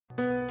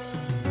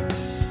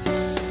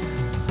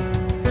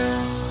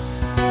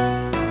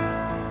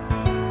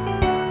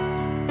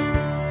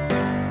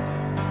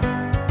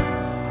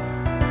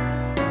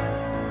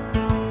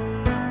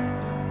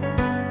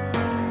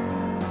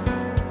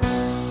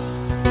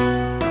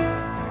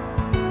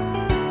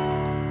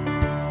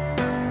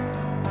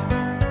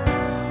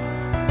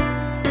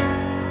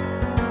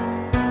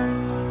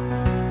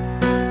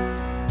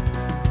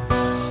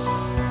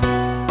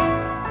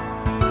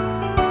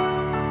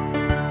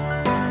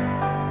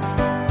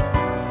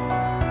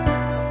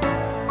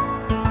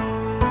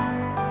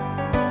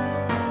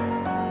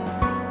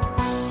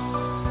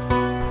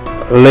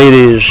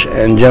Ladies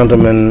and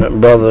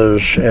gentlemen,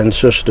 brothers and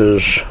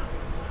sisters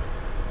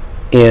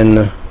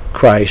in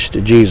Christ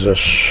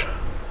Jesus,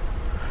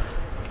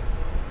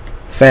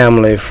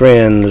 family,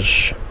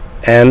 friends,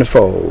 and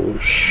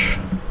foes,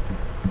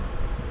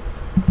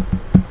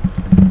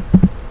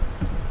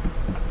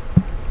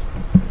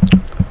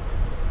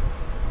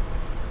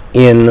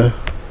 in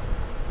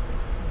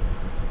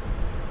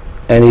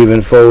and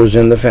even foes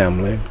in the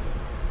family,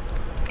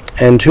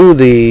 and to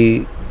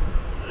the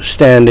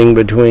standing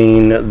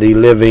between the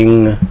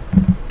living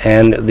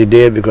and the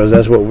dead, because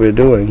that's what we're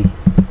doing.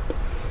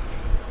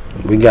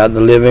 We got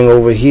the living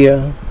over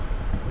here,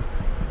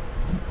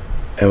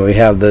 and we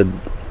have the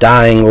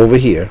dying over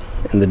here,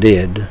 and the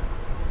dead,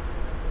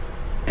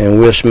 and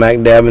we're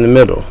smack dab in the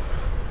middle.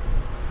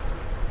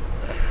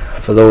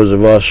 For those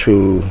of us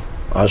who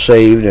are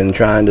saved and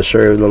trying to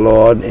serve the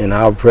Lord in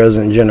our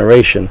present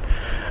generation,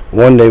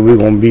 one day we're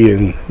going to be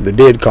in the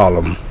dead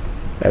column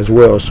as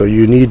well. So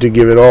you need to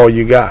give it all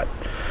you got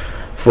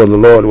for the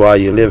Lord while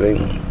you're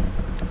living.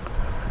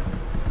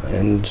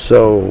 And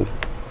so,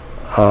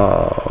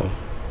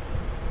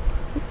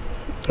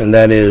 and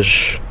that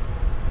is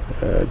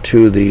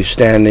to the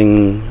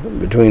standing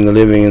between the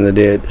living and the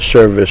dead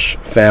service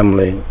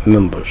family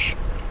members.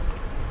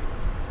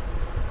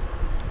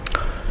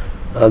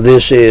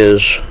 This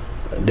is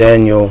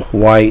Daniel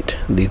White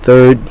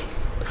III,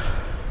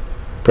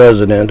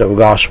 President of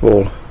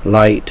Gospel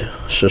Light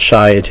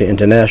Society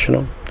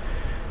International,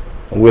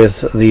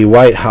 with the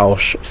White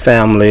House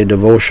Family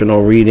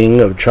Devotional reading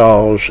of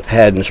Charles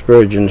Haddon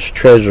Spurgeon's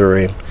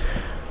Treasury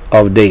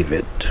of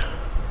David.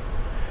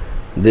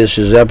 This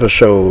is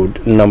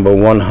episode number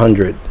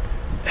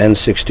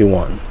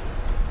 161.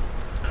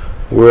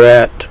 We're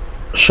at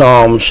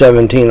Psalm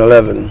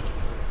 17:11.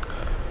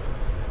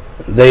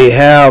 They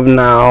have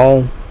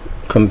now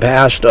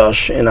compassed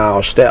us in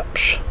our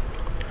steps.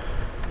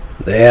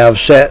 They have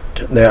set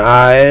their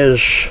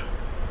eyes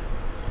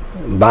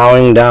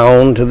bowing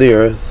down to the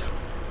earth.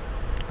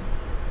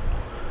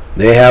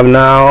 They have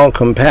now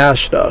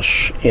compassed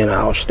us in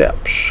our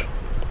steps.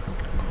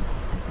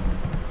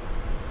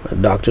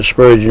 Dr.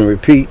 Spurgeon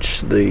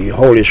repeats the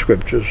Holy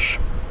Scriptures.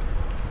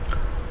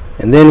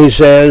 And then he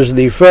says,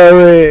 the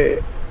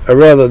fury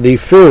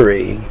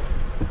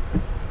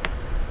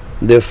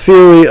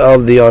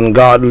of the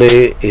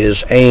ungodly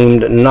is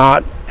aimed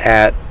not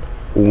at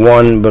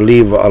one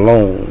believer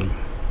alone,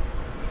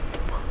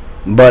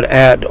 but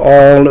at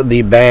all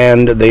the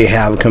band they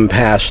have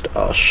compassed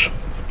us.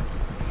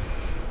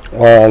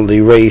 All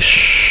the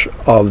race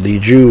of the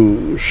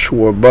Jews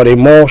were but a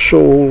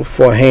morsel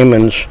for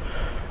Haman's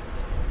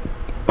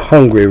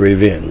hungry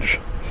revenge.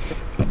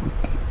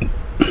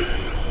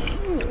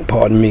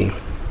 Pardon me.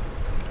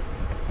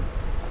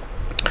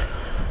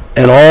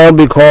 And all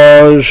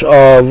because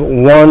of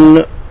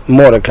one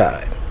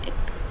Mordecai,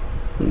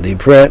 the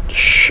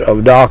prince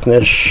of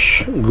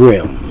darkness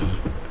grim,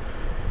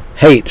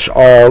 hates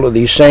all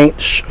the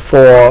saints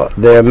for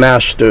their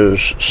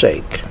master's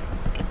sake.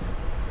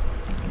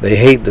 They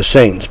hate the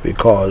saints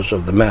because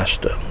of the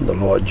Master, the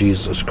Lord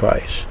Jesus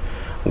Christ,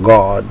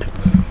 God.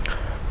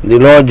 The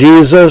Lord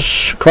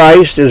Jesus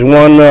Christ is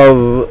one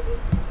of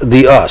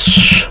the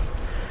us,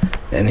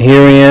 and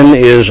herein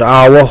is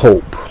our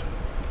hope.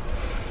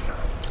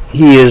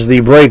 He is the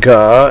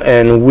breaker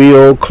and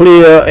will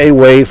clear a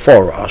way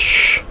for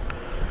us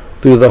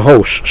through the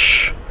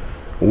hosts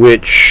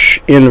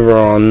which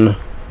environ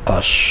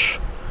us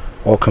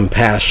or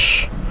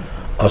compass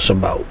us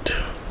about.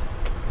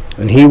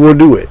 And he will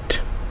do it.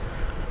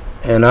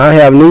 And I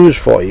have news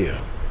for you.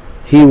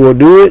 He will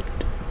do it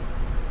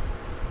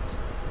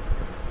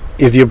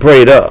if you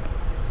prayed up.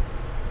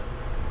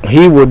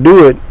 He will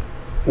do it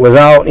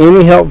without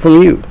any help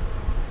from you.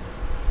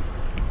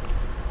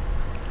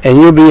 And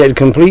you'll be at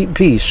complete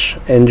peace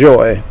and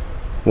joy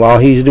while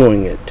he's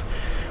doing it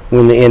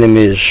when the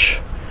enemies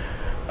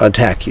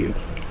attack you.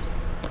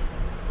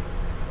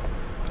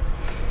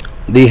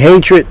 The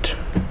hatred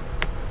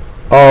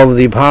of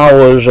the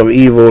powers of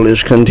evil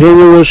is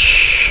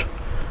continuous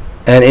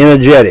and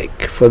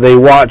energetic, for they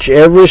watch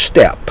every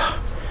step,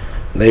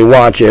 they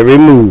watch every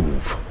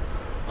move,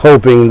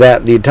 hoping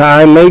that the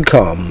time may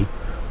come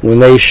when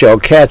they shall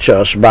catch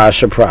us by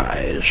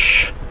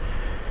surprise.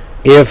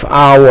 If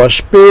our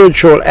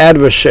spiritual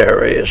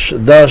adversaries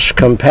thus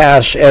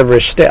compass every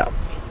step,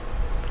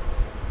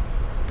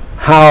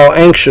 how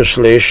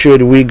anxiously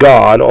should we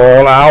guard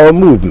all our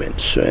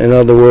movements? In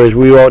other words,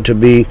 we ought to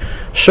be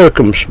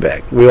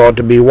circumspect, we ought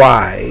to be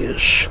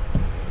wise,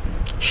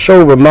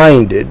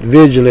 sober-minded,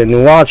 vigilant,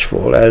 and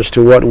watchful as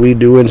to what we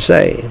do and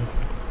say,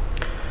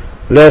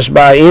 lest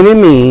by any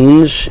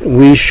means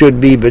we should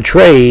be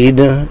betrayed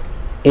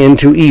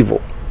into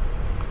evil.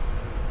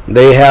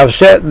 They have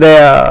set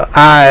their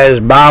eyes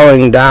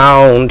bowing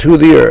down to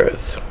the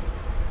earth.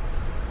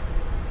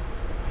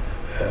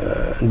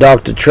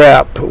 Dr.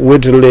 Trapp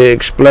wittily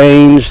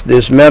explains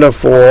this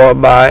metaphor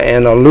by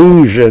an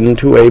allusion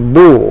to a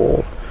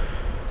bull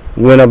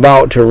when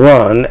about to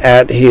run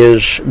at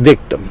his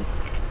victim.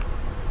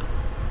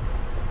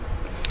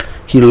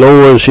 He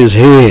lowers his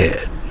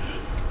head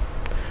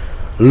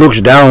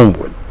looks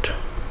downward,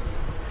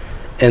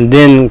 and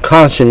then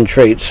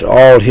concentrates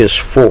all his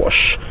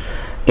force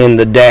in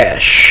the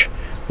dash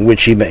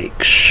which he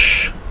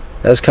makes.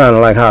 That's kind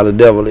of like how the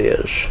devil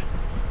is.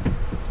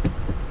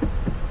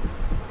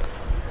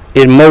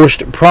 It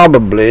most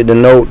probably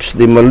denotes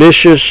the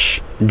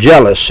malicious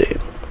jealousy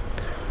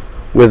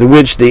with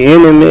which the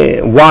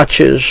enemy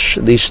watches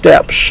the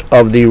steps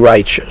of the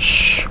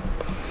righteous,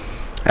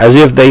 as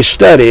if they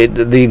studied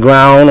the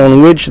ground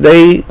on which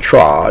they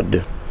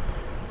trod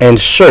and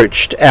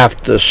searched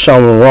after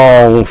some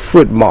wrong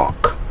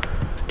footmark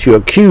to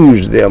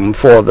accuse them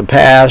for the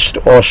past,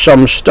 or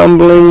some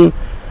stumbling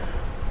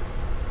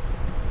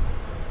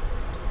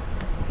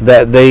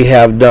that they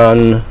have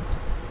done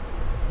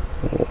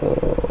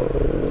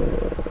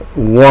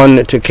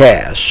one to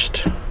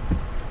cast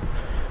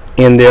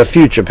in their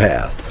future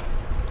path,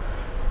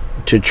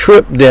 to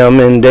trip them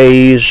in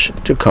days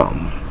to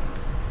come.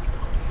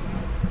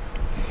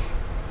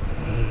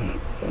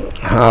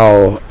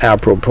 How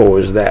apropos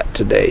is that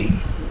today?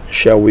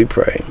 Shall we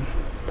pray?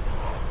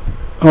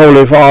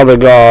 Holy Father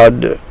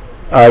God,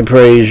 I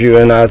praise you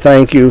and I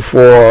thank you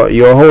for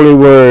your holy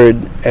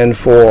word and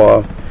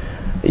for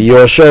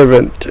your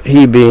servant,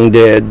 he being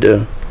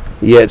dead,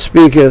 yet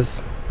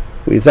speaketh.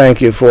 We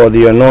thank you for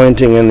the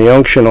anointing and the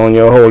unction on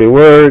your holy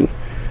word,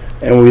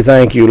 and we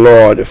thank you,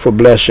 Lord, for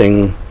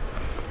blessing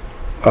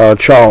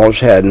Charles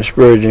Haddon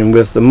Spurgeon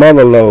with the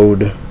mother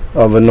lode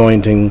of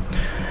anointing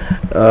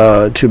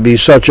to be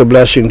such a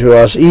blessing to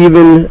us.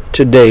 Even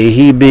today,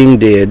 he being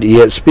dead,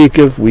 yet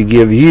speaketh. We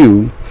give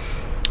you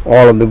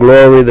all of the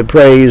glory, the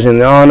praise, and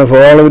the honor, for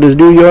all of it is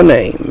due your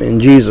name. In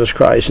Jesus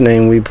Christ's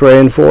name we pray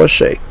and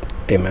forsake.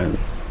 Amen.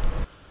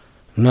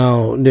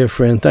 Now, dear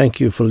friend, thank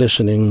you for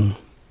listening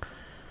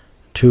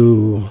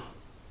to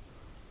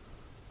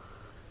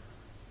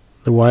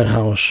the White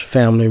House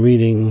family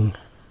reading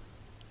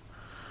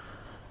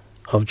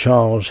of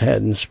Charles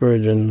Haddon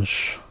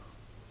Spurgeon's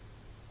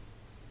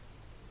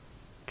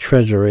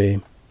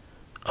Treasury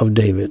of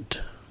David.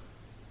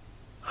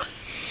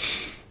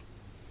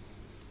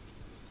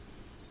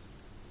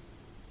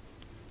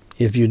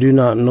 If you do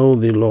not know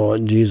the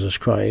Lord Jesus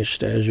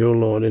Christ as your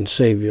Lord and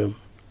Savior,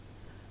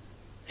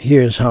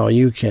 here's how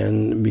you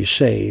can be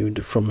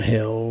saved from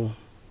hell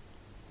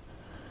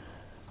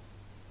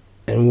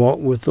and walk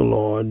with the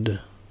Lord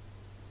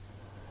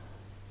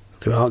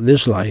throughout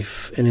this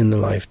life and in the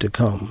life to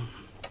come.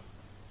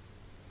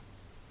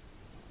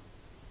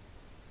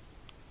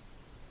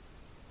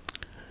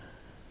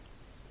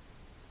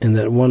 In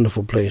that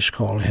wonderful place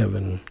called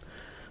heaven.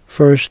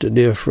 First,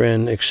 dear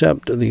friend,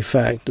 accept the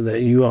fact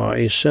that you are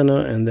a sinner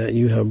and that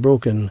you have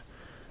broken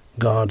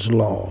God's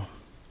law.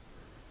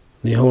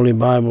 The Holy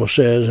Bible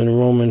says in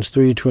Romans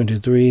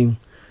 3:23,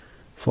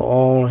 "For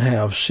all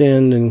have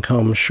sinned and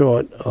come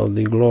short of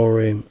the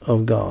glory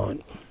of God."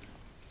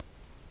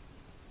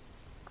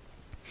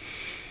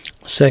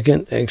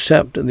 Second,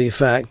 accept the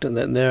fact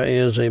that there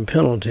is a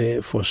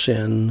penalty for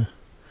sin.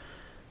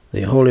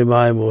 The Holy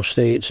Bible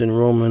states in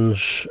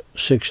Romans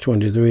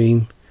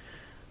 6:23,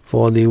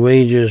 "For the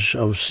wages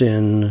of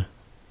sin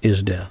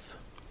is death."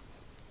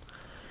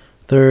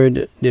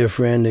 Third, dear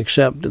friend,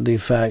 accept the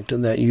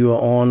fact that you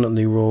are on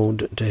the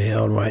road to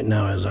hell right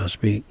now as I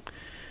speak.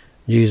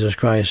 Jesus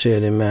Christ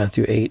said in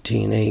Matthew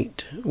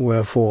 18:8,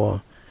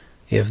 "Wherefore,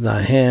 if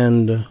thy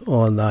hand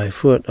or thy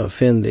foot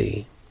offend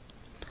thee,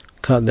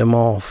 cut them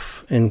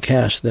off and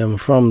cast them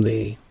from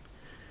thee.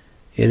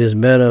 It is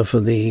better for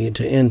thee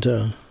to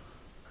enter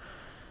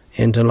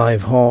into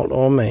life halt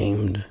or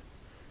maimed,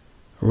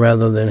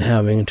 rather than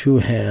having 2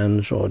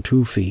 hands or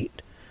 2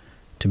 feet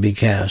to be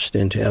cast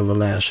into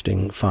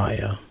everlasting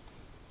fire."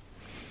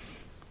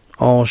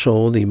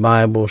 Also, the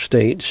Bible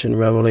states in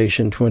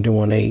Revelation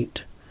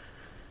 21:8,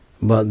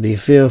 "But the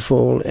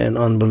fearful and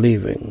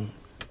unbelieving,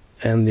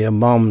 and the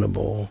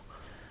abominable,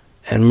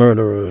 and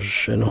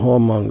murderers, and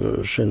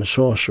whoremongers, and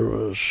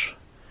sorcerers,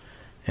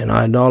 and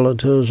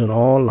idolaters, and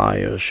all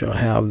liars shall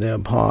have their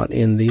part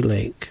in the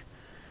lake,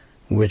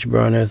 which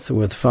burneth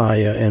with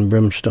fire and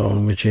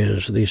brimstone, which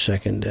is the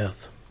second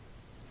death."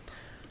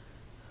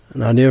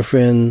 Now, dear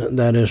friend,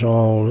 that is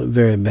all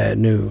very bad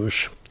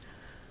news.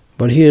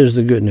 But here's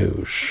the good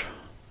news.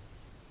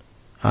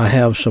 I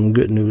have some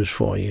good news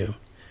for you.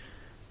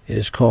 It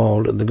is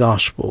called the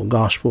gospel.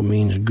 Gospel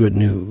means good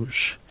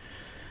news.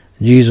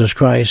 Jesus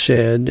Christ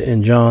said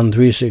in John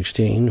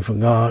 3:16, "For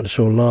God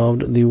so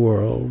loved the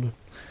world,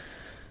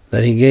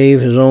 that he gave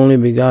his only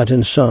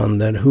begotten Son,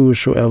 that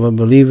whosoever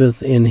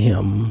believeth in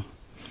him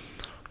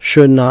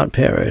should not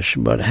perish,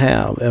 but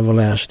have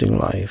everlasting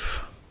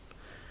life."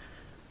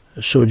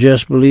 So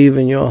just believe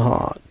in your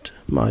heart,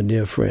 my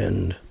dear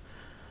friend,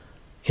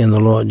 in the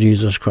Lord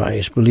Jesus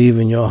Christ. Believe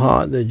in your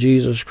heart that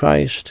Jesus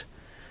Christ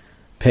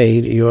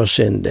paid your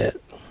sin debt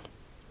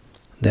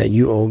that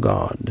you owe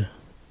God.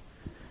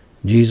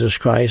 Jesus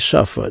Christ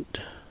suffered,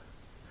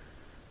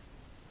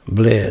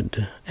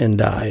 bled, and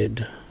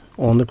died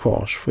on the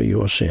cross for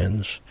your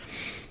sins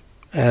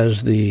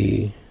as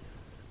the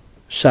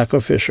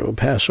sacrificial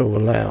Passover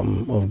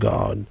Lamb of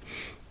God.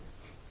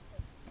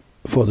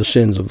 for the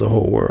sins of the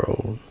whole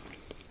world.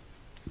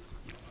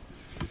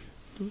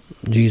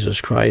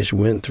 Jesus Christ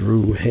went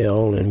through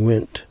hell and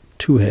went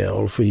to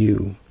hell for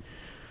you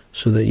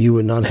so that you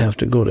would not have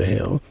to go to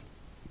hell.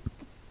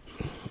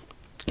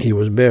 He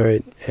was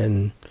buried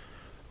and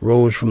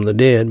rose from the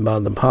dead by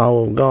the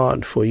power of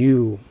God for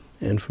you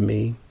and for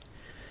me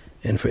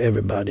and for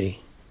everybody,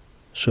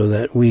 so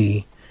that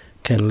we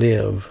can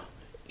live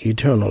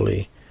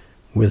eternally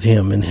with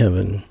him in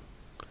heaven.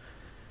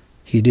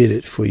 He did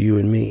it for you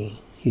and me.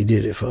 He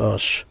did it for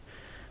us.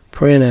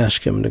 Pray and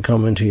ask him to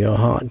come into your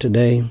heart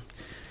today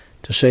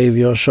to save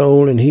your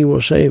soul, and he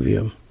will save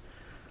you.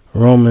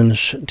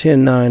 Romans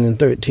 10:9 and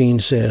 13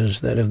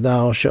 says that if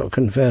thou shalt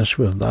confess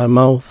with thy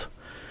mouth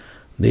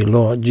the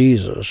Lord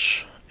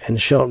Jesus, and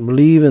shalt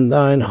believe in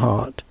thine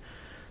heart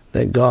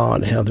that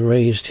God hath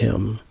raised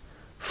him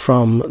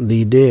from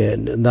the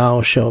dead,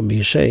 thou shalt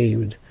be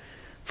saved.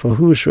 For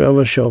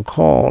whosoever shall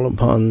call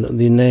upon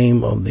the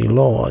name of the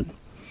Lord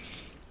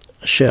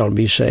shall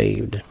be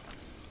saved.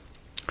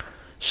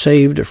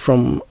 Saved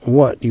from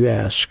what, you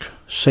ask?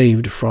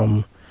 Saved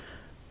from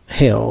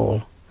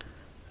hell.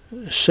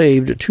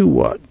 Saved to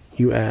what,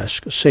 you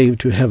ask? Saved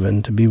to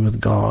heaven, to be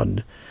with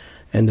God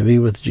and to be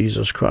with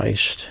Jesus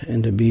Christ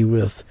and to be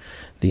with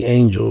the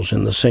angels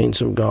and the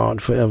saints of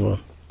God forever.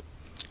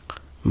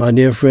 My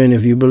dear friend,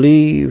 if you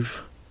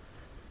believe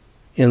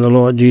in the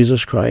Lord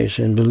Jesus Christ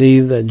and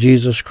believe that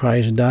Jesus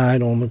Christ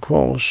died on the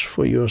cross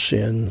for your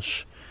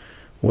sins,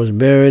 was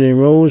buried and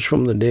rose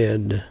from the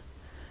dead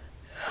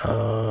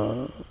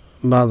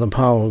by the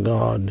power of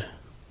God,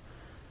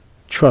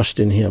 trust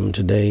in him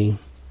today.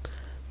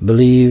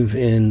 Believe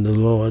in the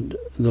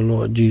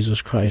Lord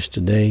Jesus Christ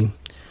today,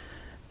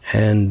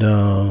 and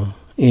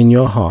in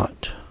your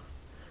heart.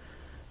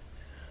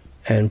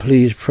 And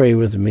please pray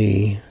with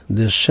me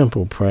this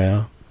simple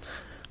prayer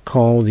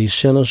called the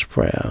Sinner's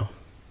Prayer,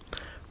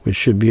 which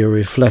should be a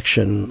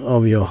reflection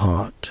of your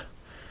heart,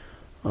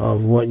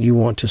 of what you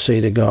want to say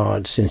to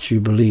God since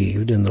you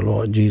believed in the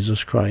Lord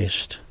Jesus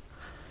Christ.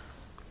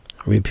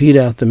 Repeat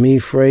after me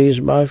phrase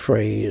by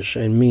phrase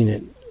and mean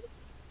it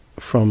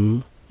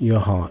from your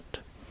heart.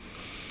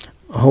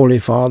 Holy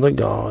Father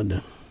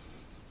God,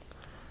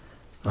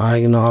 I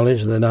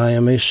acknowledge that I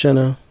am a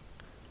sinner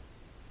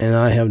and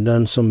I have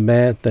done some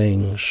bad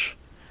things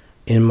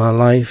in my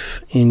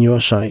life in your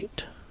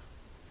sight.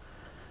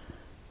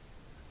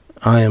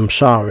 I am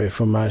sorry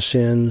for my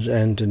sins,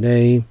 and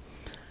today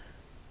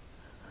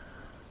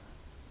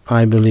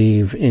I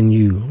believe in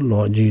you,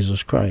 Lord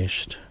Jesus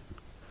Christ.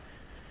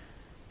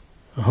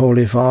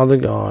 Holy Father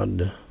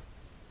God,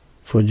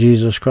 for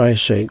Jesus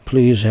Christ's sake,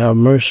 please have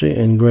mercy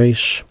and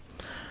grace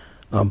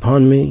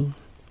upon me,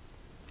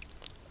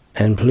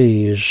 and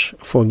please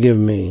forgive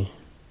me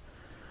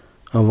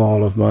of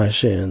all of my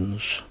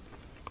sins.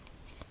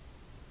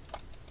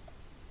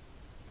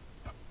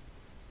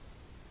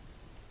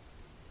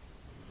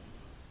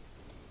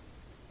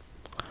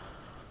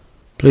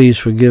 Please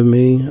forgive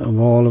me of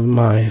all of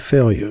my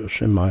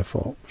failures and my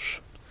faults,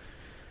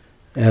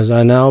 as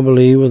I now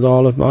believe with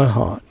all of my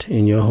heart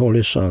in your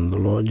Holy Son, the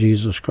Lord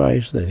Jesus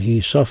Christ, that he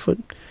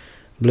suffered,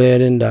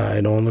 bled, and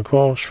died on the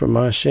cross for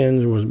my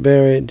sins, was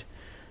buried,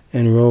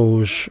 and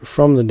rose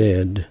from the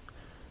dead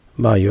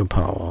by your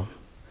power.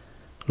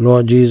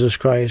 Lord Jesus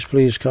Christ,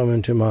 please come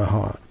into my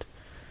heart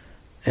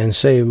and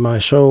save my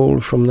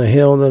soul from the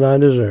hell that I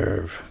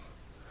deserve,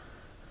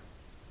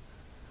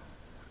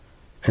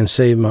 and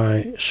save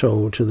my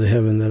soul to the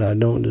heaven that I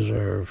don't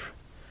deserve.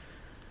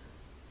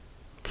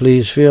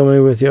 Please fill me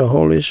with your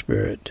Holy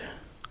Spirit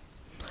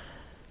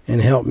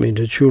and help me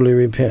to truly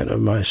repent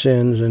of my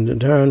sins and to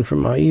turn from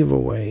my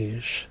evil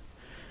ways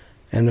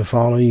and to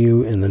follow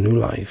you in the new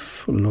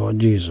life, Lord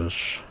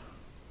Jesus.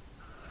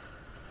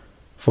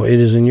 For it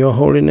is in your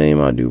holy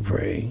name I do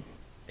pray.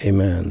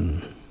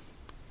 Amen.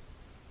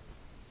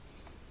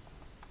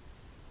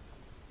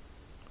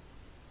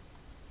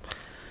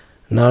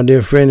 Now,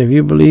 dear friend, if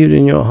you believed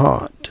in your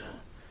heart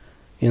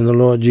in the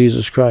Lord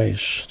Jesus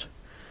Christ,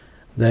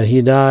 that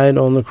he died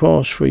on the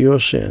cross for your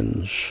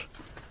sins,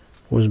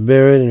 was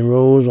buried and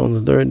rose on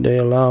the third day,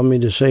 allow me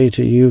to say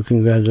to you,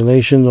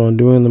 congratulations on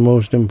doing the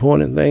most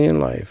important thing in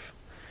life,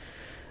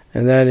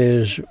 and that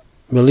is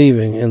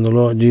believing in the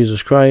Lord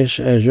Jesus Christ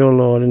as your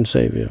Lord and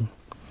Savior.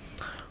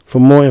 For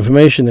more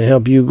information to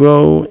help you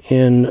grow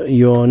in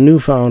your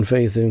newfound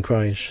faith in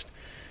Christ,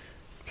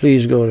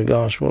 please go to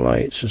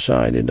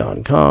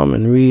GospelLightSociety.com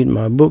and read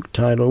my book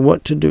titled,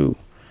 What to Do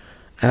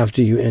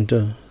After You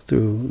Enter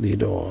Through the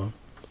Door.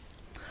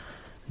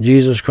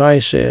 Jesus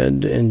Christ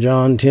said in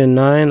John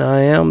 10:9,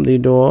 I am the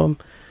door.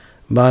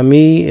 By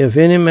me, if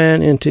any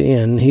man enter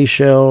in, he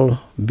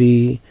shall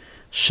be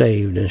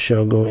saved and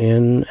shall go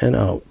in and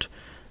out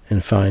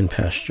and find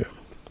pasture.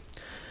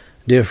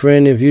 Dear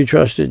friend, if you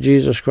trusted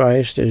Jesus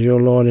Christ as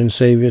your Lord and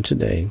Savior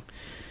today,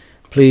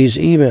 please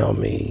email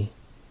me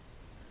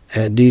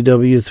at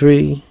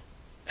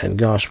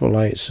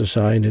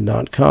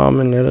dw3@gospellightsociety.com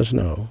and let us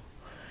know.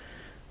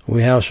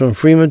 We have some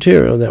free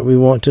material that we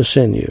want to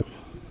send you.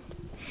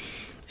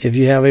 If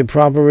you have a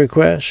proper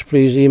request,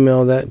 please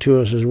email that to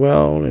us as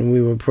well, and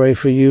we will pray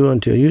for you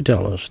until you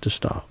tell us to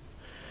stop.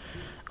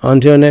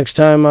 Until next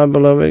time, my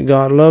beloved,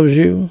 God loves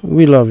you,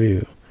 we love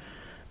you,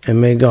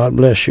 and may God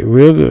bless you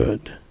real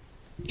good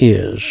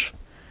is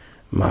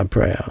my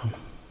prayer.